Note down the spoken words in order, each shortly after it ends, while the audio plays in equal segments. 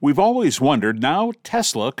We've always wondered, now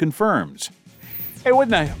Tesla confirms. Hey, when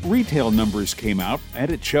the retail numbers came out and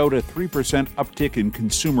it showed a 3% uptick in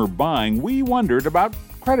consumer buying, we wondered about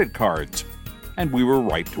credit cards. And we were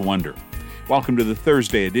right to wonder. Welcome to the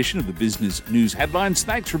Thursday edition of the Business News Headlines.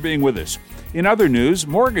 Thanks for being with us. In other news,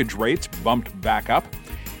 mortgage rates bumped back up.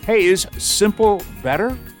 Hey, is simple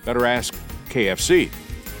better? Better ask KFC.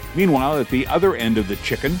 Meanwhile, at the other end of the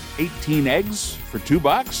chicken, 18 eggs for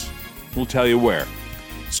 $2? We'll tell you where.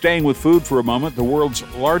 Staying with food for a moment, the world's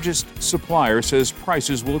largest supplier says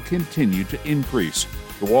prices will continue to increase.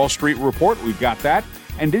 The Wall Street Report, we've got that.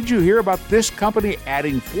 And did you hear about this company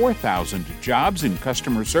adding 4,000 jobs in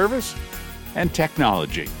customer service and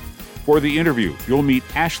technology? For the interview, you'll meet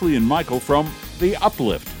Ashley and Michael from The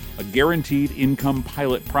Uplift, a guaranteed income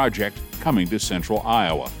pilot project coming to Central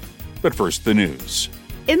Iowa. But first, the news.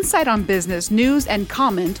 Insight on Business News and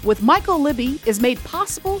Comment with Michael Libby is made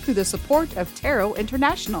possible through the support of Taro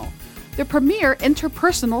International, the premier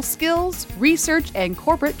interpersonal skills, research, and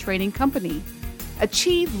corporate training company.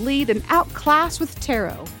 Achieve, lead, and outclass with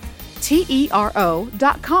Taro.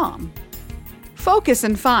 TERO.com. Focus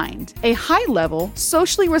and Find, a high-level,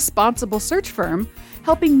 socially responsible search firm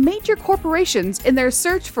helping major corporations in their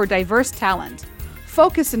search for diverse talent.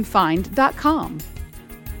 FocusandFind.com.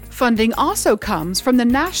 Funding also comes from the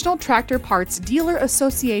National Tractor Parts Dealer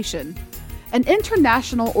Association, an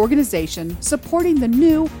international organization supporting the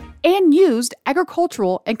new and used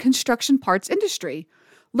agricultural and construction parts industry.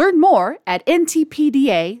 Learn more at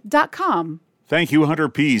ntpda.com. Thank you, Hunter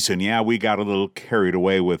Peace. And yeah, we got a little carried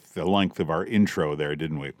away with the length of our intro there,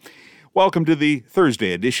 didn't we? Welcome to the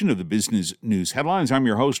Thursday edition of the Business News Headlines. I'm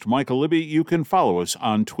your host, Michael Libby. You can follow us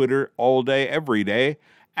on Twitter all day, every day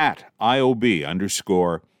at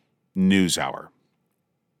IOB_NewsHour.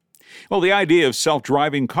 Well, the idea of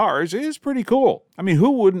self-driving cars is pretty cool. I mean,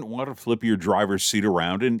 who wouldn't want to flip your driver's seat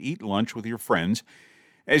around and eat lunch with your friends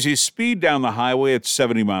as you speed down the highway at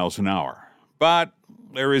 70 miles an hour? But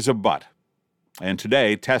there is a but. And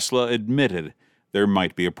today, Tesla admitted there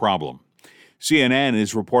might be a problem. CNN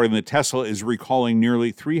is reporting that Tesla is recalling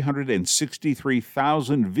nearly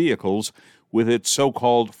 363,000 vehicles with its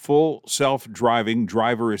so-called full self-driving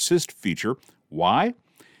driver assist feature. Why?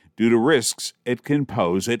 Due to risks it can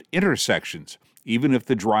pose at intersections, even if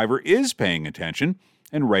the driver is paying attention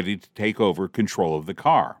and ready to take over control of the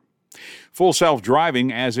car. Full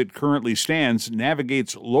self-driving, as it currently stands,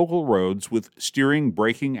 navigates local roads with steering,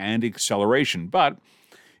 braking, and acceleration, but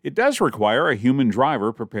it does require a human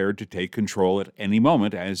driver prepared to take control at any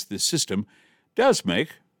moment, as the system does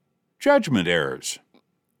make judgment errors.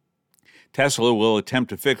 Tesla will attempt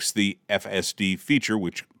to fix the FSD feature,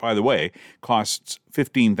 which, by the way, costs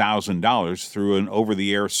 $15,000 through an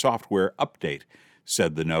over-the-air software update,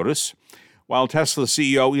 said the notice. While Tesla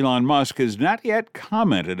CEO Elon Musk has not yet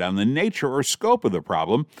commented on the nature or scope of the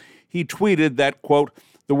problem, he tweeted that, quote,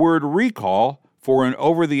 the word recall for an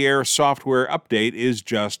over-the-air software update is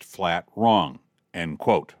just flat wrong, end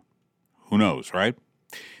quote. Who knows, right?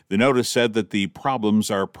 The notice said that the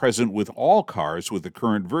problems are present with all cars with the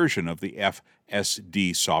current version of the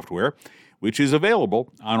FSD software, which is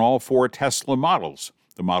available on all 4 Tesla models,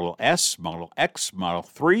 the Model S, Model X, Model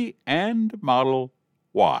 3, and Model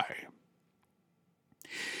Y.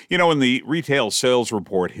 You know, when the retail sales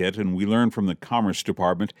report hit and we learned from the Commerce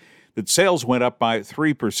Department that sales went up by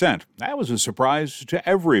 3%, that was a surprise to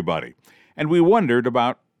everybody. And we wondered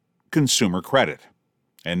about consumer credit.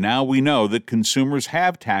 And now we know that consumers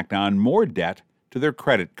have tacked on more debt to their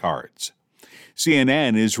credit cards.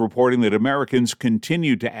 CNN is reporting that Americans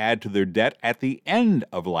continued to add to their debt at the end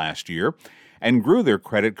of last year and grew their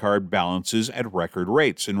credit card balances at record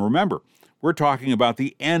rates. And remember, we're talking about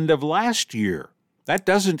the end of last year. That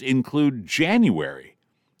doesn't include January.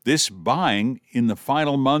 This buying in the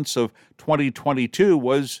final months of 2022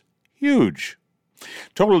 was huge.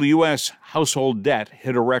 Total U.S. household debt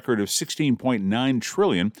hit a record of $16.9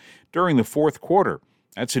 trillion during the fourth quarter.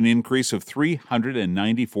 That's an increase of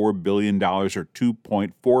 $394 billion, or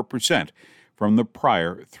 2.4%, from the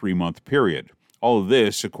prior 3-month period. All of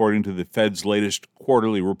this, according to the Fed's latest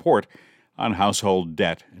quarterly report on household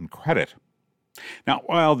debt and credit. Now,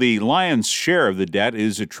 while the lion's share of the debt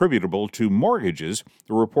is attributable to mortgages,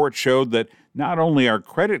 the report showed that not only are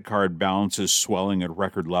credit card balances swelling at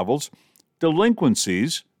record levels,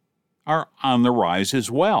 delinquencies are on the rise as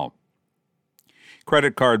well.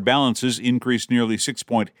 Credit card balances increased nearly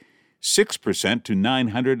 6.6% to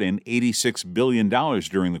 $986 billion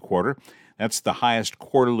during the quarter. That's the highest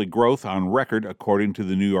quarterly growth on record, according to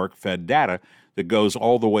the New York Fed data that goes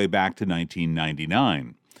all the way back to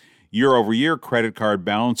 1999. Year over year, credit card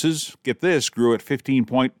balances, get this, grew at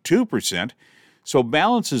 15.2%. So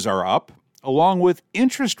balances are up, along with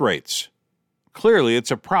interest rates. Clearly,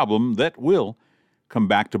 it's a problem that will come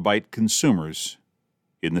back to bite consumers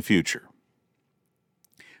in the future.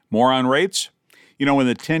 More on rates? You know, when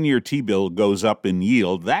the 10-year T-bill goes up in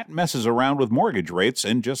yield, that messes around with mortgage rates,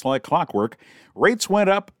 and just like clockwork, rates went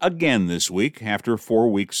up again this week after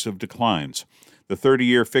 4 weeks of declines. The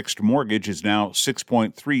 30-year fixed mortgage is now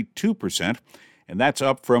 6.32%, and that's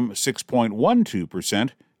up from 6.12%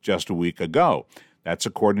 just a week ago. That's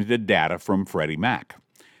according to data from Freddie Mac.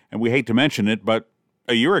 And we hate to mention it, but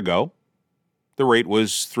a year ago, the rate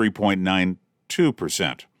was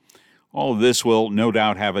 3.92%. All of this will no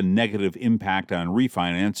doubt have a negative impact on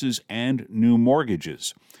refinances and new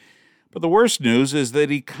mortgages. But the worst news is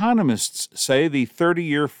that economists say the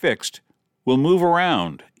 30-year fixed will move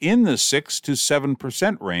around in the 6 to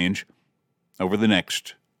 7% range over the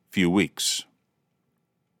next few weeks.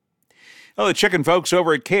 Well, the chicken folks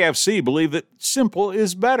over at KFC believe that simple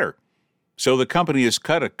is better. So the company has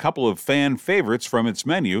cut a couple of fan favorites from its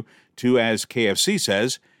menu to, as KFC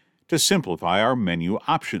says, to simplify our menu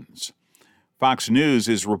options. Fox News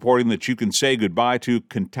is reporting that you can say goodbye to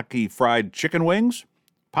Kentucky Fried Chicken wings,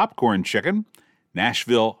 popcorn chicken,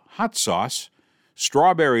 Nashville hot sauce,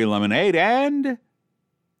 strawberry lemonade, and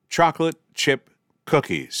chocolate chip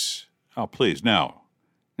cookies. Oh, please, no.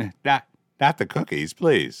 Not the cookies,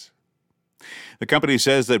 please. The company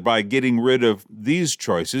says that by getting rid of these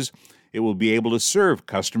choices, it will be able to serve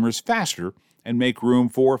customers faster and make room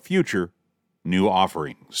for future new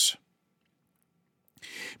offerings.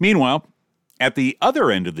 Meanwhile, at the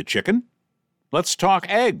other end of the chicken, let's talk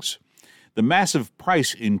eggs. The massive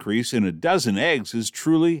price increase in a dozen eggs is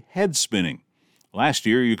truly head-spinning. Last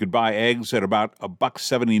year, you could buy eggs at about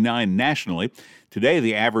 $1.79 nationally. Today,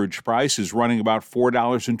 the average price is running about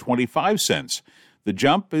 $4.25. The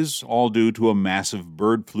jump is all due to a massive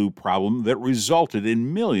bird flu problem that resulted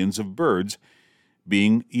in millions of birds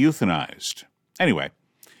being euthanized. Anyway,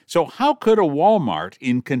 so how could a Walmart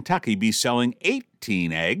in Kentucky be selling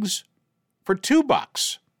 18 eggs for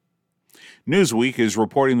 $2? Newsweek is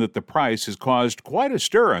reporting that the price has caused quite a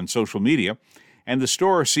stir on social media, and the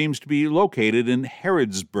store seems to be located in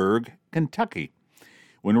Harrodsburg, Kentucky.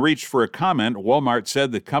 When reached for a comment, Walmart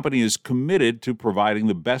said the company is committed to providing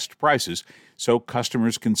the best prices so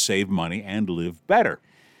customers can save money and live better.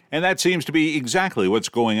 And that seems to be exactly what's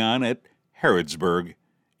going on at Harrodsburg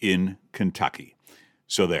in Kentucky.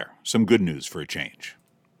 So there, some good news for a change.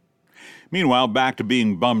 Meanwhile, back to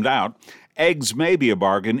being bummed out. Eggs may be a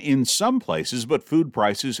bargain in some places, but food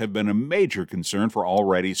prices have been a major concern for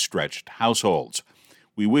already stretched households.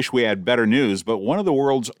 We wish we had better news, but one of the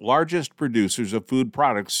world's largest producers of food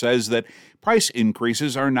products says that price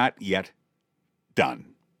increases are not yet done.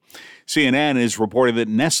 CNN is reporting that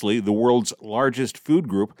Nestle, the world's largest food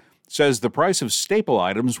group, says the price of staple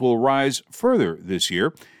items will rise further this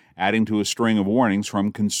year, adding to a string of warnings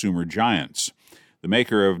from consumer giants. The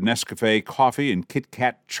maker of Nescafé coffee and Kit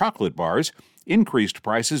Kat chocolate bars increased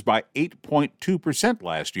prices by 8.2%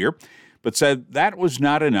 last year, but said that was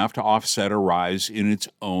not enough to offset a rise in its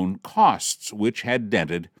own costs, which had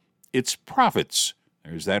dented its profits.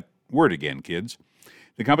 There's that word again, kids.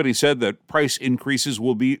 The company said that price increases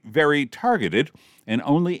will be very targeted and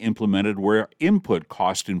only implemented where input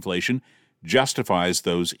cost inflation justifies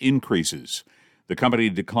those increases. The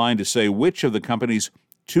company declined to say which of the company's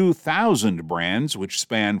 2,000 brands, which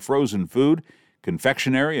span frozen food,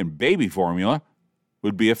 confectionery, and baby formula,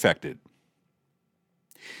 would be affected.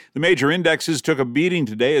 The major indexes took a beating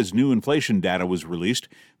today as new inflation data was released.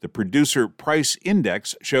 The Producer Price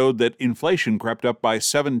Index showed that inflation crept up by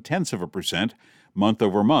 0.7% month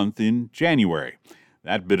over month in January.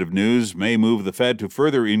 That bit of news may move the Fed to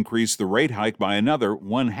further increase the rate hike by another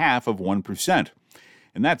 0.5%.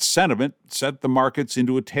 And that sentiment set the markets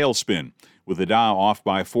into a tailspin, with the Dow off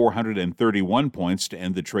by 431 points to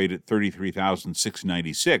end the trade at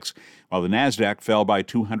 33,696, while the Nasdaq fell by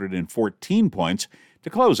 214 points to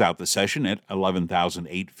close out the session at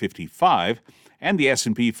 11,855, and the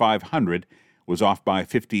S&P 500 was off by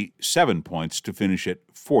 57 points to finish at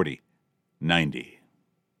 4090.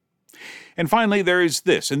 And finally, there is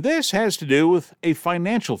this, and this has to do with a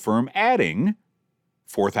financial firm adding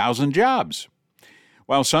 4,000 jobs.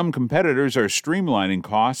 While some competitors are streamlining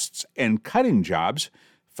costs and cutting jobs,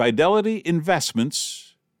 Fidelity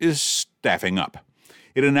Investments is staffing up.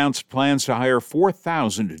 It announced plans to hire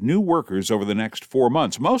 4,000 new workers over the next 4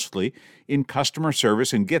 months, mostly in customer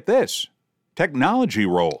service and, get this, technology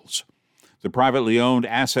roles. The privately owned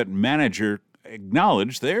asset manager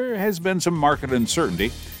acknowledged there has been some market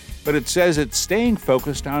uncertainty, but it says it's staying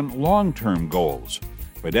focused on long-term goals.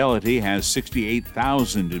 Fidelity has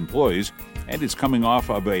 68,000 employees and is coming off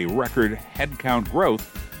of a record headcount growth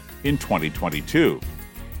in 2022.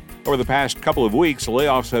 Over the past couple of weeks,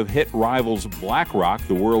 layoffs have hit rivals BlackRock,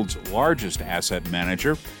 the world's largest asset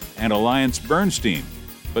manager, and AllianceBernstein,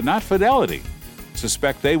 but not Fidelity.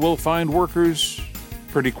 Suspect they will find workers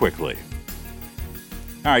pretty quickly.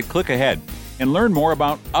 All right, click ahead and learn more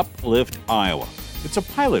about Uplift Iowa. It's a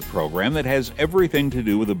pilot program that has everything to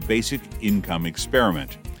do with a basic income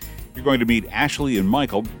experiment. You're going to meet Ashley and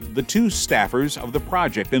Michael, the two staffers of the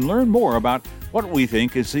project, and learn more about what we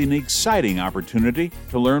think is an exciting opportunity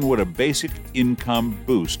to learn what a basic income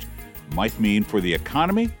boost might mean for the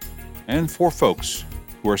economy and for folks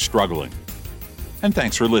who are struggling. And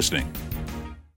thanks for listening.